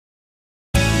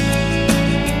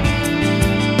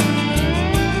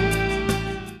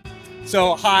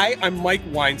So hi, I'm Mike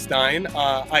Weinstein.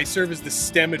 I serve as the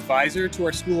STEM advisor to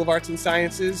our School of Arts and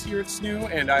Sciences here at SNHU,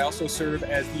 and I also serve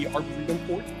as the Arboretum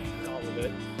coordinator, all of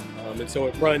it. And so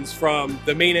it runs from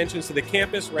the main entrance to the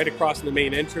campus, right across the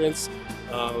main entrance,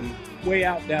 way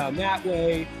out down that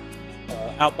way,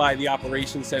 out by the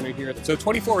operations center here. So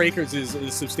 24 acres is a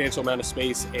substantial amount of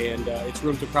space, and it's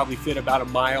room to probably fit about a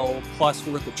mile plus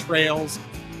worth of trails.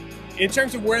 In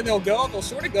terms of where they'll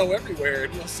sort of go everywhere.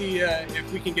 We'll see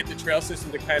if we can get the trail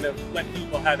system to kind of let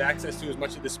people have access to as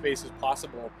much of the space as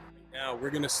possible. Now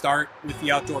we're going to start with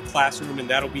the outdoor classroom, and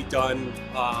that'll be done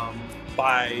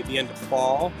by the end of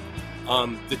fall.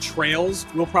 The trails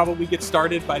will probably get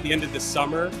started by the end of the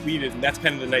summer. And that's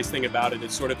kind of the nice thing about it.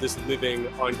 It's sort of this living,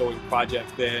 ongoing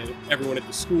project that everyone at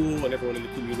the school and everyone in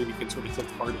the community can sort of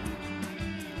take part in.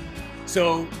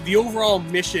 So the overall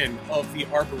mission of the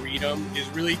Arboretum is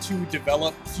really to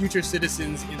develop future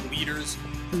citizens and leaders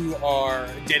who are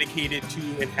dedicated to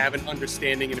and have an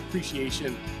understanding and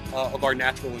appreciation of our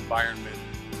natural environment.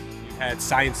 We've had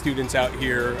science students out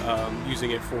here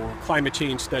using it for climate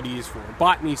change studies, for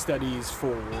botany studies,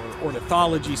 for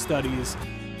ornithology studies.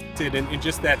 And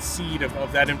just that seed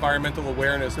of that environmental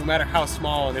awareness, no matter how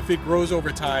small, and if it grows over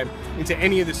time into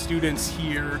any of the students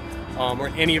here or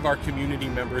any of our community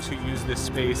members who use this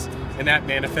space, and that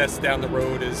manifests down the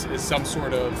road as some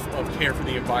sort of care for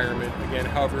the environment, again,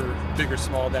 however big or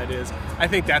small that is, I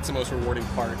think that's the most rewarding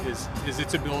part, is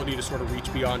its ability to sort of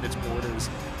reach beyond its borders